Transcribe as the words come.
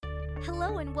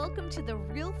Hello and welcome to the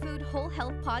Real Food Whole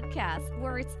Health Podcast,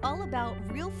 where it's all about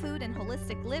real food and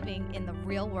holistic living in the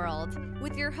real world,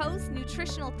 with your host,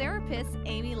 nutritional therapist,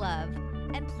 Amy Love.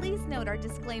 And please note our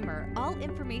disclaimer, all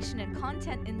information and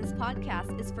content in this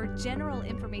podcast is for general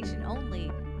information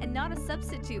only and not a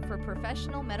substitute for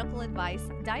professional medical advice,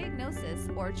 diagnosis,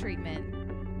 or treatment.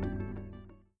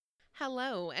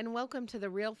 Hello, and welcome to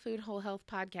the Real Food Whole Health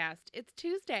Podcast. It's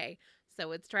Tuesday,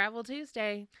 so it's Travel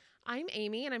Tuesday. I'm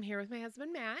Amy, and I'm here with my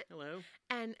husband, Matt. Hello.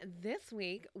 And this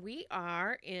week, we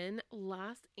are in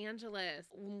Los Angeles.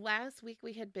 Last week,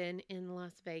 we had been in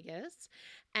Las Vegas,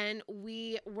 and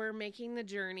we were making the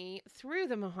journey through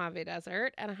the Mojave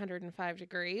Desert at 105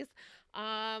 degrees,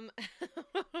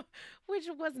 which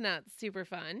was not super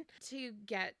fun, to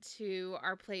get to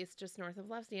our place just north of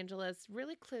Los Angeles,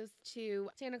 really close to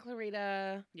Santa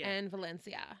Clarita and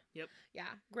Valencia. Yep. Yeah,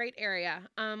 great area.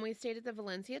 We stayed at the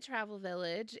Valencia Travel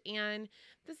Village, and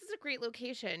this is a great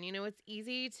location. You know, it's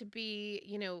easy to be,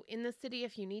 in the city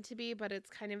if you need to be, but it's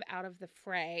kind of out of the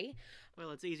fray.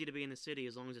 Well, it's easy to be in the city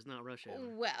as long as it's not rush hour.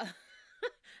 Well,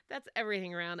 that's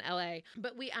everything around LA.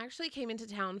 But we actually came into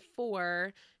town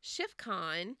for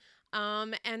ShiftCon,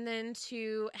 and then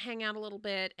to hang out a little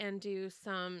bit and do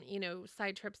some,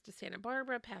 side trips to Santa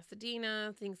Barbara,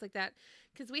 Pasadena, things like that.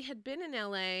 Because we had been in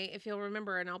LA, if you'll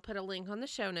remember, and I'll put a link on the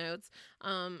show notes,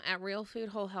 at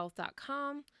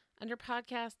realfoodwholehealth.com. Under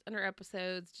podcast, under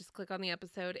episodes, just click on the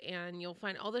episode and you'll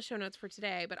find all the show notes for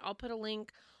today. But I'll put a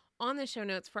link on the show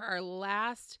notes for our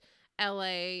last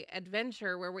LA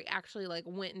adventure where we actually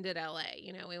went and did LA.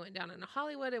 We went down into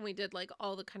Hollywood and we did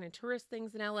all the kind of tourist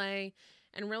things in LA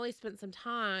and really spent some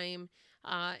time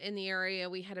in the area.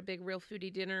 We had a big Real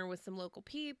Foodie dinner with some local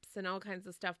peeps and all kinds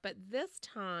of stuff. But this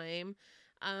time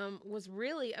was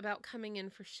really about coming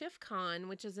in for ShiftCon,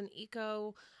 which is an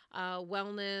eco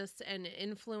wellness and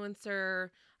influencer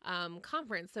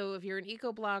conference. So if you're an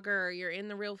eco blogger or you're in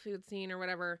the real food scene or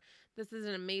whatever, this is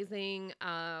an amazing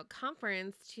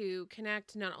conference to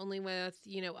connect not only with,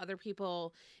 other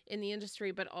people in the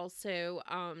industry, but also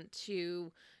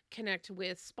to connect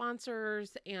with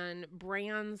sponsors and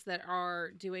brands that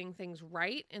are doing things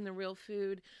right in the real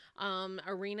food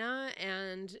arena,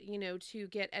 and, to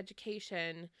get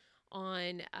education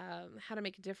on how to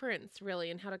make a difference,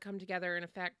 really, and how to come together and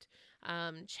affect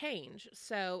change.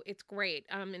 So it's great.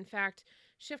 In fact,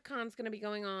 ShiftCon is going to be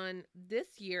going on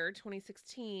this year,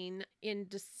 2016, in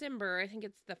December. I think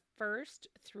it's the 1st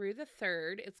through the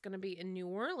 3rd. It's going to be in New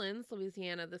Orleans,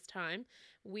 Louisiana this time.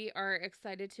 We are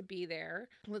excited to be there.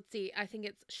 Let's see. I think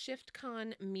it's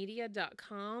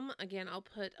shiftconmedia.com. Again, I'll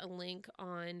put a link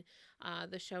on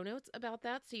the show notes about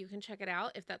that so you can check it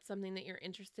out if that's something that you're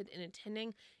interested in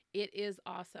attending. It is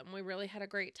awesome. We really had a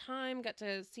great time. Got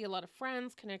to see a lot of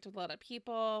friends, connect with a lot of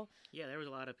people. Yeah, there was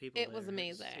a lot of people. It was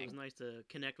amazing. It was nice to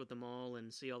connect with them all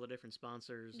and see all the different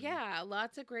sponsors. Yeah,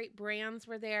 lots of great brands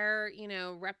were there,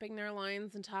 repping their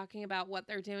lines and talking about what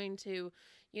they're doing to,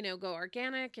 go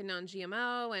organic and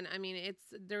non-GMO. And I mean,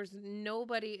 there's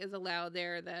nobody is allowed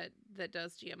there that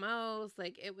does GMOs.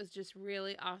 It was just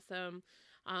really awesome.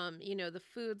 The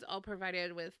food's all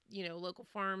provided with, local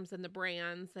farms and the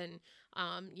brands, and,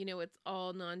 it's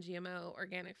all non-GMO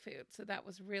organic food. So that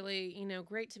was really,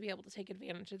 great to be able to take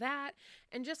advantage of that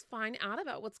and just find out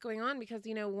about what's going on, because,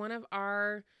 one of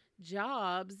our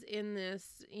jobs in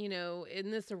this, in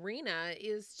this arena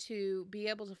is to be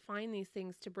able to find these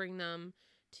things to bring them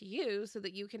to you so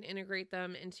that you can integrate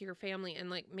them into your family and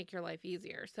make your life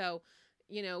easier. So,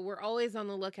 we're always on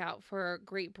the lookout for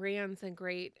great brands and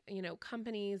great,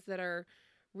 companies that are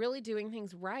really doing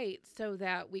things right so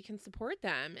that we can support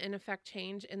them and affect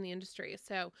change in the industry.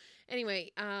 So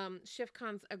anyway,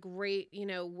 ShiftCon's a great,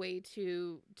 way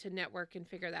to network and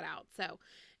figure that out. So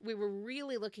we were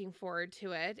really looking forward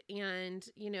to it. And,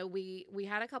 we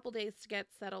had a couple days to get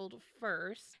settled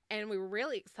first, and we were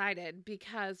really excited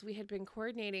because we had been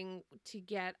coordinating to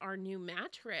get our new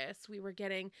mattress. We were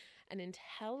getting an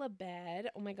IntelliBed.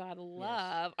 Oh my God,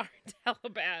 love our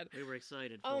IntelliBed. We were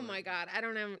excited. Oh my God. I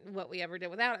don't know what we ever did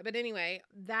without it. But anyway,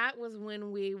 that was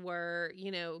when we were,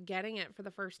 getting it for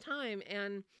the first time.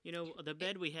 And, the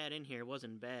bed we had in here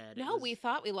wasn't bad. No, we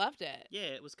thought we loved it. Yeah,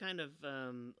 it was kind of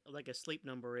like a Sleep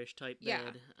Number-ish type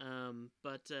bed. Yeah.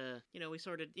 But we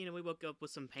sort of, we woke up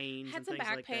with some pains Had and some things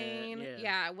back like pain. that.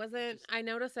 Yeah, it wasn't, I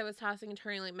noticed I was tossing and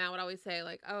turning. Like Matt would always say,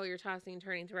 oh, you're tossing and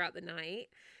turning throughout the night.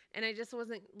 And I just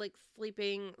wasn't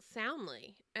sleeping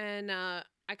soundly. And I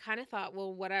kind of thought,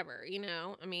 well, whatever,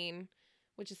 I mean,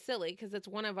 which is silly because it's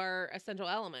one of our essential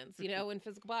elements, in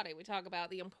physical body. We talk about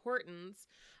the importance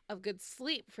of good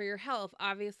sleep for your health.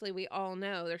 Obviously, we all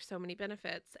know there's so many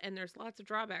benefits and there's lots of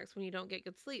drawbacks when you don't get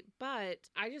good sleep. But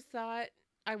I just thought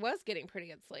I was getting pretty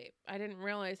good sleep. I didn't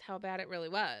realize how bad it really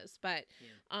was. But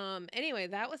anyway,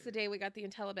 that was the day we got the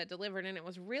IntelliBed delivered, and it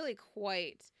was really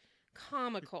quite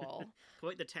comical.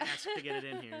 Quite the task to get it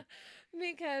in here.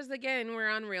 Because, again, we're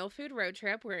on Real Food Road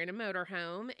Trip. We're in a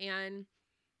motorhome, and,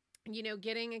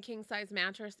 getting a king-size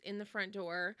mattress in the front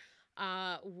door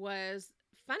was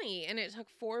funny. And it took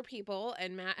 4 people,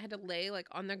 and Matt had to lay,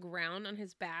 on the ground on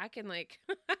his back and,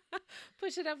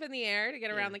 push it up in the air to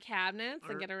get around the cabinets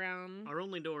and get around. Our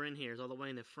only door in here is all the way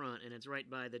in the front, and it's right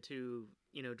by the 2,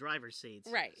 driver's seats.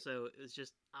 Right. So it's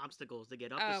just obstacles to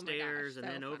get up the stairs and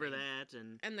then over that.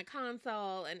 And the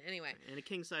console, and anyway. And a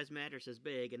king-size mattress is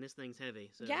big, and this thing's heavy.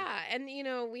 So. Yeah, and,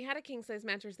 we had a king-size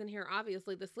mattress in here,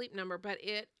 obviously, the Sleep Number, but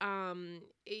it,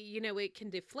 it can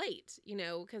deflate,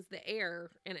 because the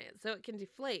air in it, so it can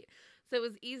deflate. So it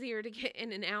was easier to get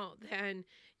in and out than,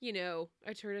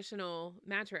 a traditional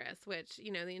mattress, which,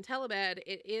 the IntelliBed,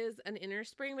 it is an inner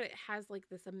spring, but it has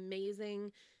this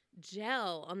amazing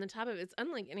gel on the top of it. It's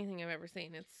unlike anything I've ever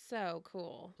seen. It's so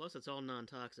cool. Plus, it's all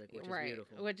non-toxic, which is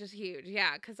beautiful. Which is huge.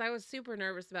 Yeah, because I was super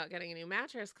nervous about getting a new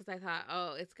mattress because I thought,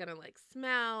 oh, it's going to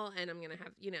smell and I'm going to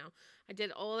have, I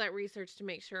did all that research to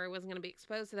make sure I wasn't going to be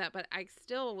exposed to that, but I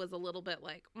still was a little bit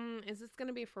like, is this going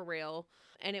to be for real?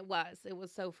 And it was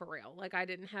so for real. I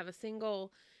didn't have a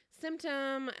single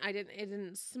symptom. It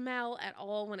didn't smell at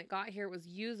all when it got here. It was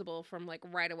usable from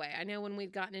right away. I know when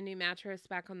we'd gotten a new mattress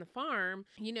back on the farm,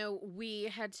 we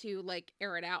had to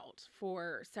air it out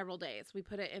for several days. We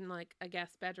put it in a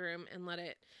guest bedroom and let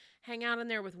it hang out in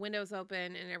there with windows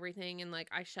open and everything. And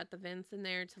I shut the vents in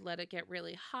there to let it get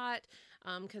really hot.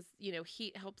 Cause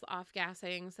heat helps off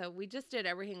gassing. So we just did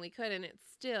everything we could, and it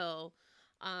still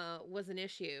was an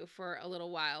issue for a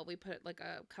little while. We put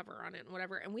a cover on it and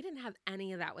whatever, and we didn't have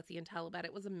any of that with the IntelliBed.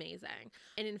 It was amazing.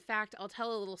 And in fact, I'll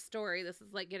tell a little story. This is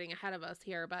getting ahead of us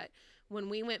here, but when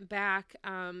we went back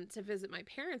to visit my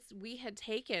parents, we had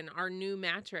taken our new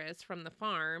mattress from the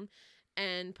farm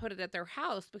and put it at their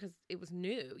house because it was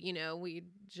new. We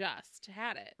just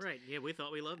had it. Right. Yeah, we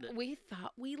thought we loved it. We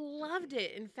thought we loved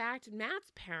it. In fact,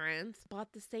 Matt's parents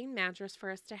bought the same mattress for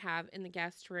us to have in the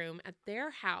guest room at their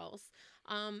house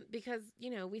because,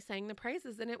 we sang the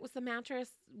praises, and it was the mattress.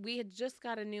 We had just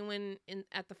got a new one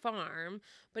at the farm,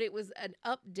 but it was an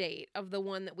update of the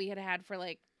one that we had had for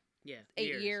 8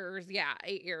 years. Yeah,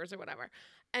 8 years or whatever.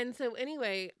 And so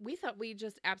anyway, we thought we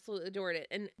just absolutely adored it.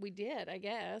 And we did, I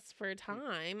guess, for a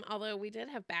time, although we did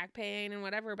have back pain and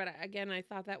whatever. But again, I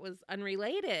thought that was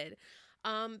unrelated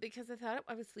because I thought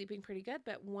I was sleeping pretty good.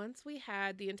 But once we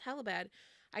had the IntelliBed,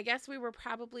 I guess we were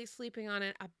probably sleeping on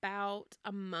it about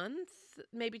a month,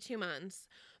 maybe 2 months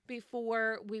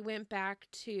before we went back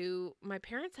to my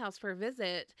parents' house for a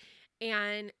visit.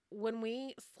 And when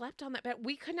we slept on that bed,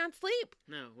 we could not sleep.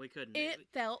 No, we couldn't. It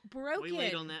felt broken. We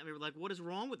laid on that and we were like, what is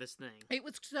wrong with this thing? It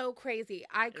was so crazy.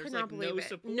 I could not believe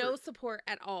it. No support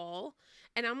at all.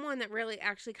 And I'm one that really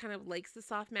actually kind of likes the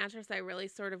soft mattress. I really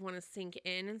sort of want to sink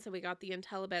in. And so we got the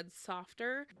IntelliBed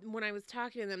softer. When I was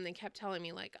talking to them, they kept telling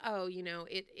me oh,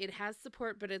 it has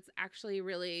support, but it's actually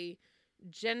really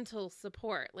gentle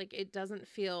support. It doesn't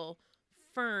feel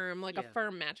firm, a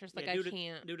firm mattress. I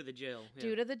can't. Due to the gel. Yeah.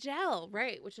 Due to the gel,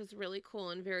 right, which is really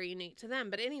cool and very unique to them.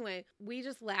 But anyway, we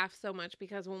just laughed so much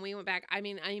because when we went back, I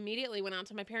immediately went out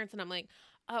to my parents and I'm like,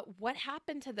 what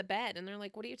happened to the bed? And they're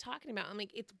like, what are you talking about? I'm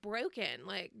like, it's broken.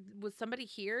 Was somebody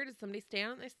here? Did somebody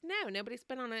stand on it? They said, no, nobody's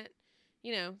been on it,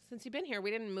 since you've been here.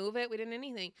 We didn't move it. We didn't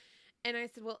anything. And I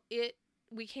said, well,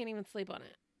 we can't even sleep on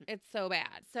it. It's so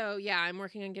bad. So yeah, I'm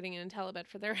working on getting an IntelliBed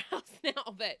for their house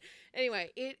now. But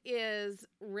anyway, it is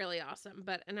really awesome.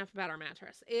 But enough about our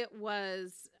mattress. It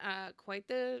was quite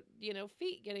the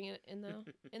feat getting it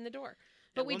in the door.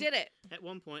 But we did it. At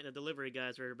one point, the delivery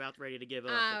guys were about ready to give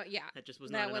up. Yeah, that just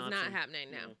was not an option. That was not happening.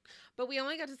 No. But we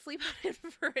only got to sleep on it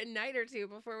for a night or two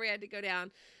before we had to go down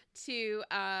to.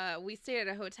 We stayed at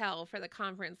a hotel for the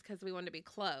conference because we wanted to be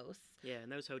close. Yeah,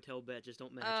 and those hotel beds just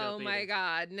don't match up. Oh my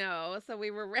God, no! So we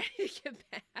were ready to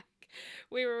get back.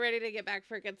 We were ready to get back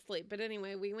for a good sleep. But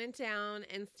anyway, we went down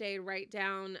and stayed right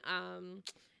down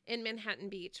in Manhattan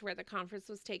Beach where the conference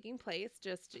was taking place,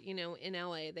 just, in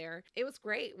LA there. It was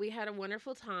great. We had a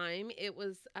wonderful time. It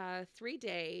was 3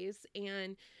 days.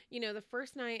 And, the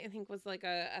first night I think was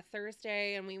a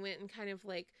Thursday, and we went and kind of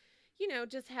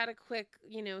just had a quick,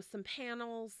 some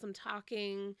panels, some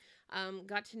talking,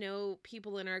 got to know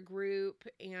people in our group.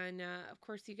 And, of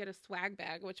course, you get a swag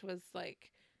bag, which was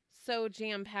so I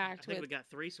jam-packed think with, we got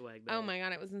 3 swag bags. oh my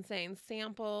God, it was insane.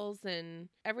 Samples and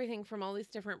everything from all these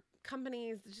different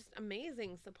companies, just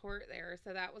amazing support there.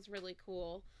 So that was really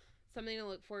cool. Something to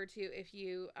look forward to if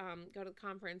you go to the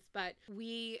conference. But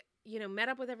we, met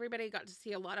up with everybody, got to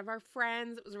see a lot of our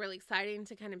friends. It was really exciting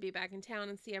to kind of be back in town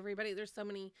and see everybody. There's so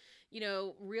many,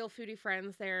 real foodie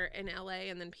friends there in LA,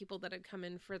 and then people that had come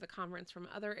in for the conference from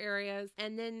other areas.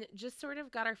 And then just sort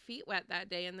of got our feet wet that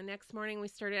day. And the next morning we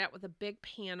started out with a big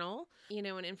panel,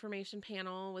 an information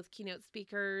panel with keynote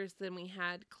speakers. Then we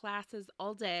had classes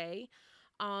all day.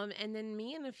 And then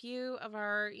me and a few of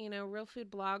our, real food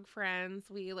blog friends,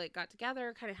 we got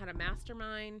together, kind of had a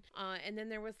mastermind. And then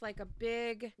there was a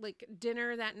big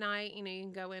dinner that night. You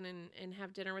can go in and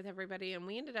have dinner with everybody. And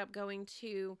we ended up going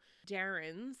to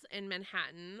Darren's in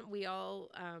Manhattan. We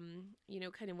all,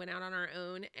 kind of went out on our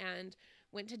own and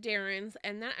went to Darren's.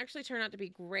 And that actually turned out to be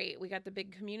great. We got the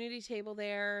big community table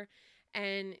there.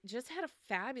 And just had a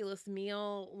fabulous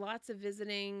meal, lots of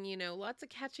visiting, lots of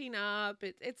catching up.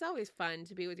 It's always fun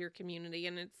to be with your community,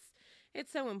 and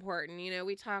it's so important.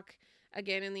 We talk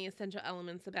again in the essential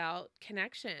elements about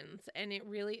connections, and it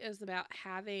really is about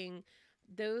having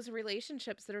those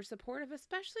relationships that are supportive,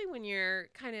 especially when you're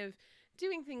kind of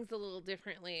doing things a little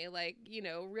differently,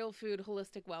 real food,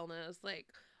 holistic wellness,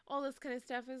 all this kind of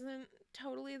stuff isn't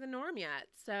totally the norm yet.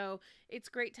 So it's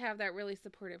great to have that really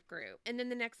supportive group. And then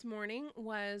the next morning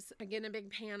was, again, a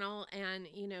big panel and,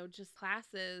 just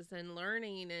classes and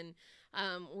learning. And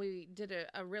we did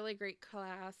a really great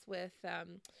class with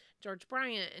George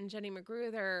Bryant and Jenny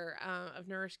Magruder of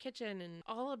Nourish Kitchen, and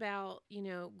all about,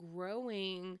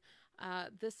 growing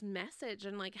this message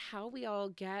and how we all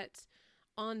get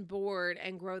on board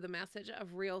and grow the message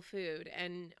of real food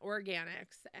and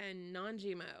organics and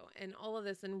non-GMO and all of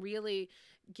this, and really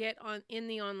get on in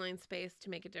the online space to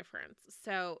make a difference.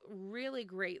 So really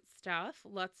great stuff.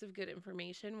 Lots of good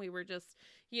information. We were just,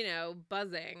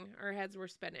 buzzing. Our heads were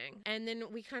spinning. And then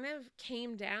we kind of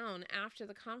came down after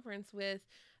the conference with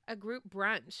a group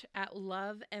brunch at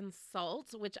Love and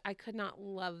Salt, which I could not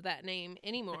love that name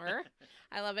anymore.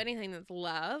 I love anything that's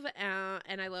love,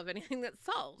 and I love anything that's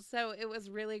salt. So it was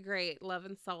really great, Love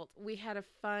and Salt. We had a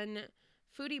fun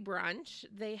foodie brunch.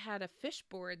 They had a fish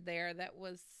board there that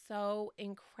was so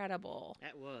incredible.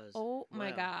 That was. Oh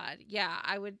my Wow. God. Yeah,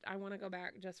 I want to go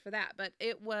back just for that. But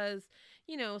it was,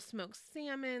 smoked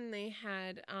salmon. They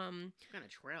had Kind of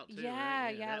trout too, yeah,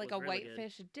 right? yeah, that like was a really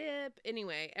whitefish dip.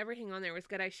 Anyway, everything on there was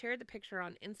good. I shared the picture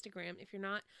on Instagram. If you're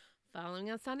not following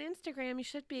us on Instagram, you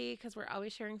should be, because we're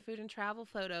always sharing food and travel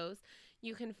photos.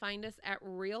 You can find us at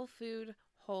Real Food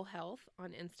Whole Health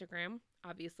on Instagram.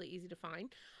 Obviously easy to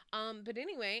find. But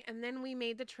anyway, and then we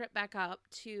made the trip back up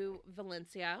to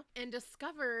Valencia and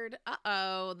discovered,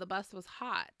 the bus was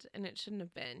hot, and it shouldn't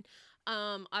have been.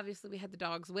 Obviously we had the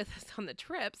dogs with us on the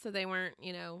trip, so they weren't,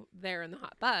 there in the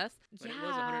hot bus. But it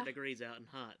was 100 degrees out and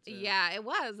hot. So. Yeah, it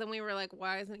was. And we were like,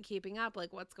 why isn't it keeping up?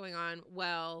 What's going on?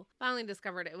 Well, finally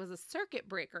discovered it was a circuit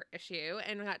breaker issue,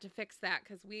 and we got to fix that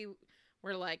because we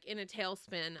were in a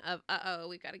tailspin of,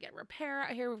 we've got to get repair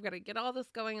out here. We've got to get all this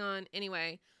going on.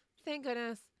 Anyway, thank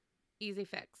goodness. Easy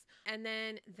fix. And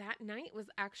then that night was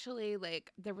actually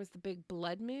there was the big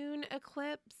blood moon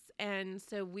eclipse. And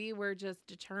so we were just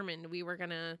determined we were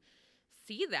going to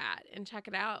see that and check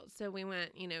it out. So we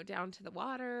went, down to the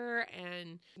water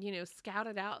and,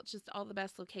 scouted out just all the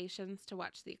best locations to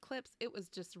watch the eclipse. It was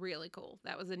just really cool.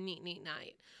 That was a neat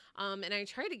night. And I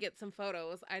tried to get some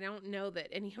photos. I don't know that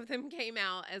any of them came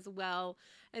out as well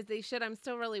as they should. I'm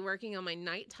still really working on my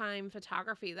nighttime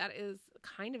photography. That is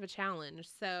kind of a challenge.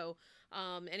 So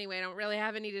anyway, I don't really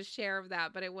have any to share of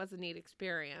that, but it was a neat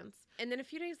experience. And then a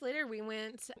few days later, we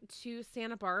went to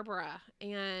Santa Barbara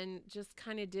and just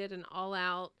kind of did an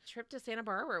all-out trip to Santa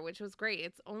Barbara, which was great.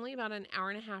 It's only about an hour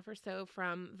and a half or so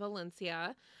from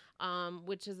Valencia,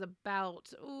 which is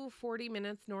about 40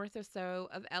 minutes north or so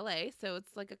of LA. So it's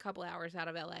a couple hours out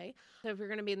of LA. So if you're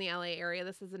going to be in the LA area,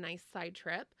 this is a nice side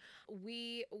trip.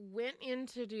 We went in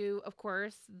to do, of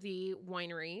course, the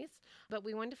wineries, but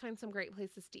we wanted to find some great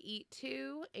places to eat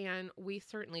too, and we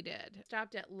certainly did.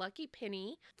 Stopped at Lucky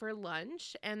Penny for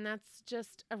lunch, and that's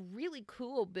just a really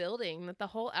cool building that the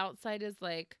whole outside is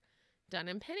done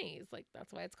in pennies.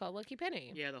 That's why it's called Lucky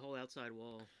Penny. Yeah, the whole outside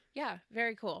wall. Yeah,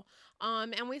 very cool.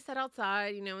 And we sat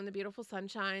outside, in the beautiful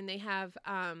sunshine. They have,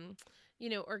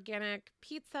 organic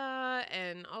pizza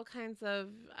and all kinds of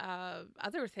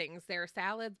other things. There are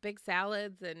salads, big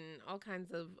salads, and all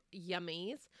kinds of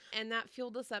yummies. And that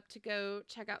fueled us up to go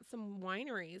check out some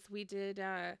wineries. We did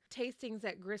tastings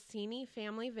at Grissini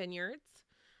Family Vineyards.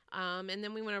 And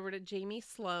then we went over to Jamie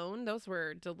Sloan. Those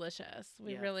were delicious.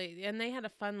 And they had a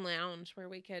fun lounge where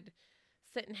we could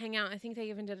sit and hang out. I think they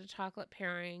even did a chocolate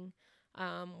pairing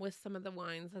with some of the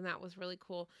wines, and that was really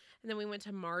cool. And then we went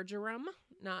to Marjoram,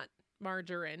 not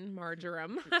margarine,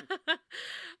 Marjoram.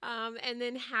 And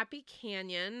then Happy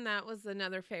Canyon, that was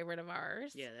another favorite of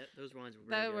ours. Yeah, those wines were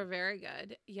They were very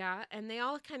good. Yeah, and they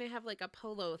all kind of have like a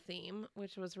polo theme,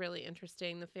 which was really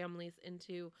interesting. The family's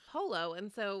into polo,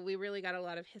 and so we really got a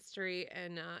lot of history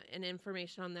and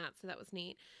information on that, so that was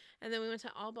neat. And then we went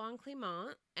to Au Bon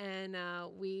Clement, and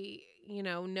we,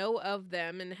 know of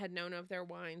them and had known of their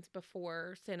wines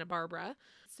before Santa Barbara.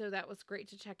 So that was great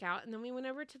to check out. And then we went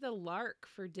over to the Lark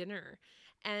for dinner.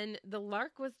 And the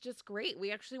Lark was just great.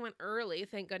 We actually went early,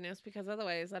 thank goodness, because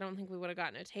otherwise I don't think we would have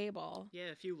gotten a table.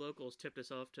 Yeah, a few locals tipped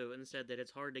us off to it and said that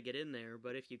it's hard to get in there,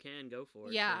 but if you can, go for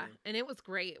it. Yeah, so. And it was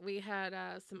great. We had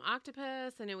some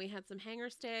octopus, and then we had some hanger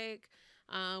steak.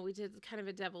 We did kind of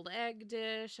a deviled egg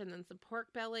dish and then some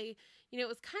pork belly. It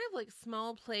was kind of like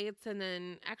small plates and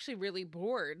then actually really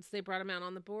boards. They brought them out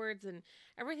on the boards and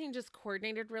everything just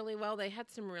coordinated really well. They had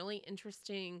some really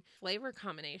interesting flavor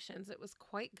combinations. It was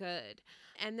quite good.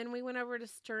 And then we went over to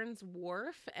Stearns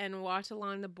Wharf and walked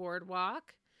along the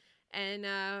boardwalk and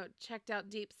checked out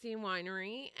Deep Sea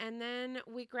Winery. And then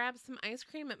we grabbed some ice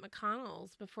cream at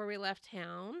McConnell's before we left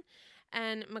town.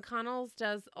 And McConnell's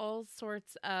does all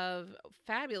sorts of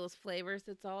fabulous flavors.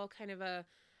 It's all kind of a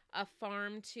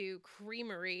farm to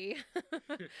creamery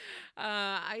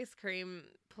ice cream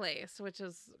place, which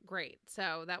is great.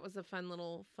 So that was a fun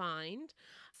little find.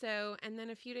 So, and then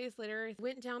a few days later, I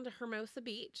went down to Hermosa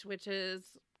Beach, which is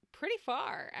pretty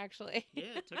far, actually.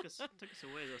 Yeah, it took us a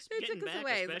ways. It took us a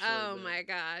ways. Oh my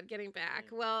God, getting back.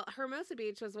 Yeah. Well, Hermosa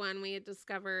Beach was one we had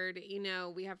discovered.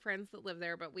 We have friends that live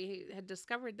there, but we had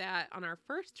discovered that on our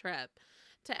first trip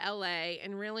to LA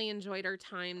and really enjoyed our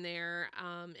time there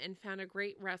and found a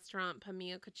great restaurant,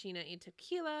 Pamia Cochina y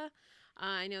Tequila.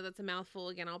 I know that's a mouthful.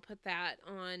 Again, I'll put that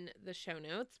on the show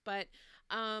notes. But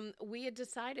we had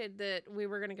decided that we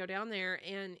were going to go down there,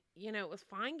 and, it was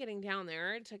fine getting down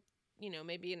there. It took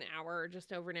maybe an hour or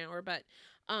just over an hour, but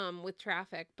with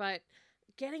traffic. But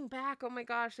getting back, oh my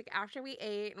gosh, like after we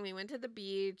ate and we went to the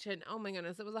beach and oh my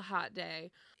goodness, it was a hot day.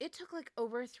 It took like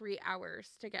over 3 hours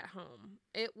to get home.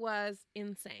 It was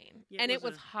insane. Yeah, and it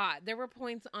was hot. There were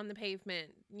points on the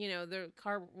pavement, the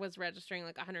car was registering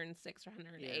like 106 or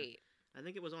 108. Yeah. I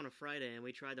think it was on a Friday, and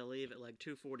we tried to leave at like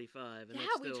 2:45. Yeah,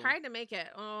 we tried to make it.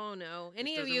 Oh no.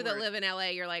 Any of you that live in LA,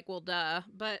 you're like, well, duh.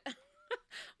 But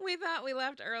we thought we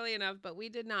left early enough, but we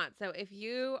did not. So if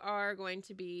you are going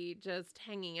to be just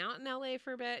hanging out in LA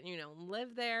for a bit,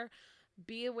 live there,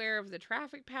 be aware of the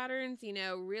traffic patterns,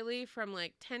 really from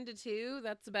like 10 to 2,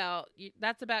 that's about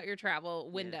your travel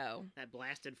window. Yeah, that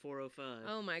blasted 405.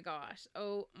 Oh my gosh.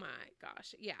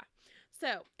 Yeah.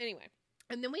 So anyway,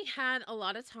 and then we had a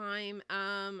lot of time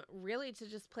really to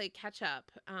just play catch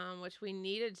up, which we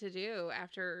needed to do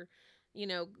after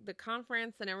the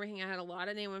conference and everything. I had a lot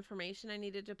of new information I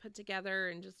needed to put together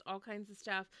and just all kinds of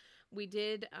stuff. We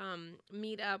did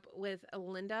meet up with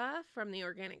Linda from the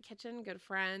Organic Kitchen, good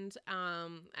friend,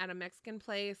 at a Mexican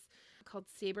place called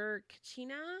Saber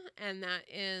Cocina, and that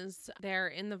is there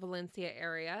in the Valencia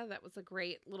area. That was a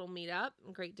great little meetup,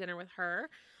 great dinner with her.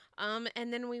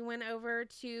 And then we went over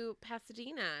to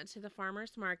Pasadena to the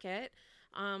farmers market.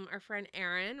 Our friend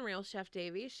Erin, Real Chef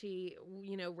Davy, she,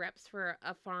 reps for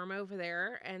a farm over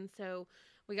there. And so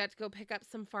we got to go pick up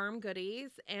some farm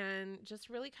goodies and just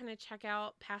really kind of check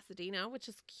out Pasadena, which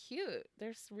is cute.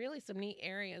 There's really some neat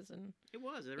areas. And it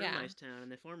was a really nice town.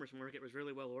 And the farmers market was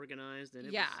really well organized. And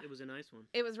it was a nice one.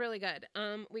 It was really good.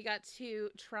 We got to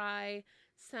try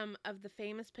some of the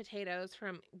famous potatoes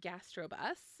from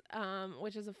Gastrobus,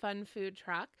 which is a fun food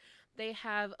truck. They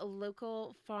have a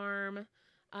local farm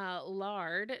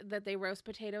lard that they roast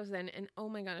potatoes in, and oh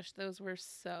my gosh, those were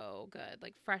so good.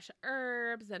 Like fresh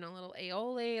herbs and a little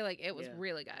aioli. Like it was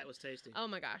really good. It was tasty. Oh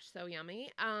my gosh, so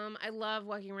yummy. I love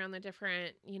walking around the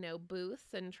different,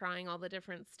 booths and trying all the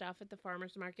different stuff at the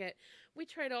farmers market. We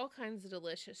tried all kinds of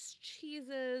delicious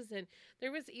cheeses, and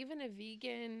there was even a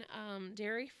vegan,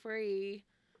 dairy-free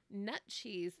nut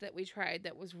cheese that we tried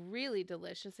that was really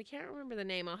delicious. I can't remember the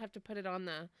name. I'll have to put it on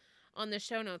the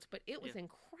show notes, but it was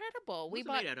incredible. Was it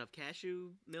made out of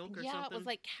cashew milk or something? Yeah, it was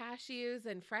like cashews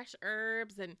and fresh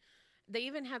herbs, and they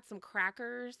even had some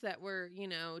crackers that were,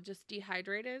 just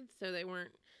dehydrated, so they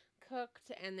weren't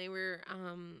cooked, and they were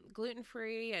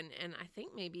gluten-free and I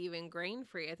think maybe even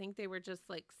grain-free. I think they were just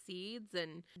like seeds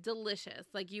and delicious.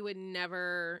 Like you would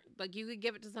never, like you could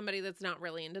give it to somebody that's not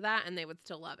really into that and they would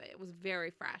still love it. It was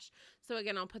very fresh. So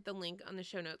again, I'll put the link on the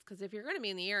show notes because if you're going to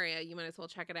be in the area, you might as well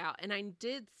check it out. And I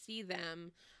did see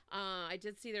them. I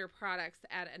did see their products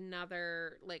at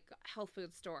another like health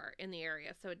food store in the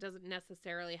area. So it doesn't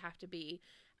necessarily have to be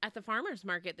at the farmer's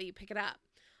market that you pick it up.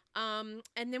 And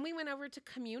then we went over to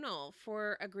Communal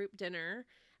for a group dinner.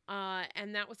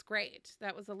 And that was great.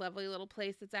 That was a lovely little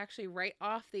place. It's actually right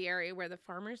off the area where the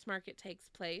farmer's market takes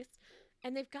place.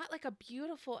 And they've got like a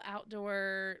beautiful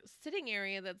outdoor sitting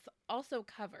area that's also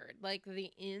covered. Like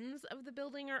the ends of the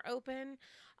building are open.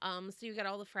 So you get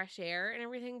all the fresh air and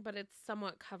everything, but it's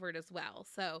somewhat covered as well.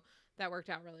 So that worked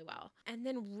out really well. And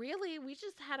then really, we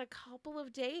just had a couple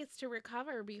of days to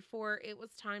recover before it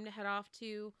was time to head off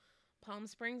to Palm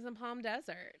Springs and Palm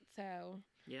Desert. So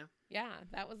yeah,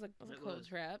 that was a cool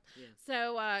trip.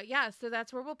 Yeah. So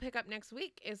that's where we'll pick up next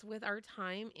week is with our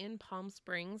time in Palm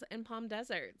Springs and Palm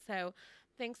Desert. So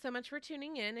thanks so much for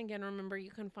tuning in. Again, remember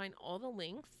you can find all the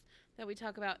links that we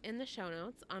talk about in the show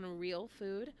notes on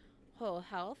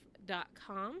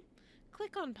realfoodwholehealth.com.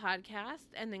 Click on podcast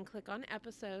and then click on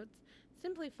episodes.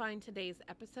 Simply find today's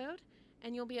episode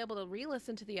and you'll be able to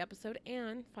re-listen to the episode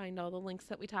and find all the links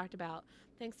that we talked about.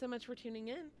 Thanks so much for tuning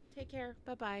in. Take care.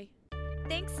 Bye-bye.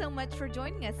 Thanks so much for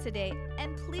joining us today,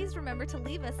 and please remember to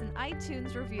leave us an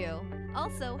iTunes review.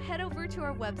 Also, head over to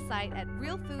our website at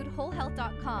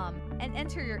realfoodwholehealth.com and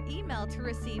enter your email to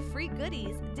receive free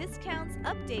goodies, discounts,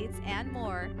 updates, and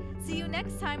more. See you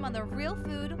next time on the Real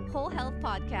Food Whole Health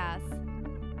Podcast.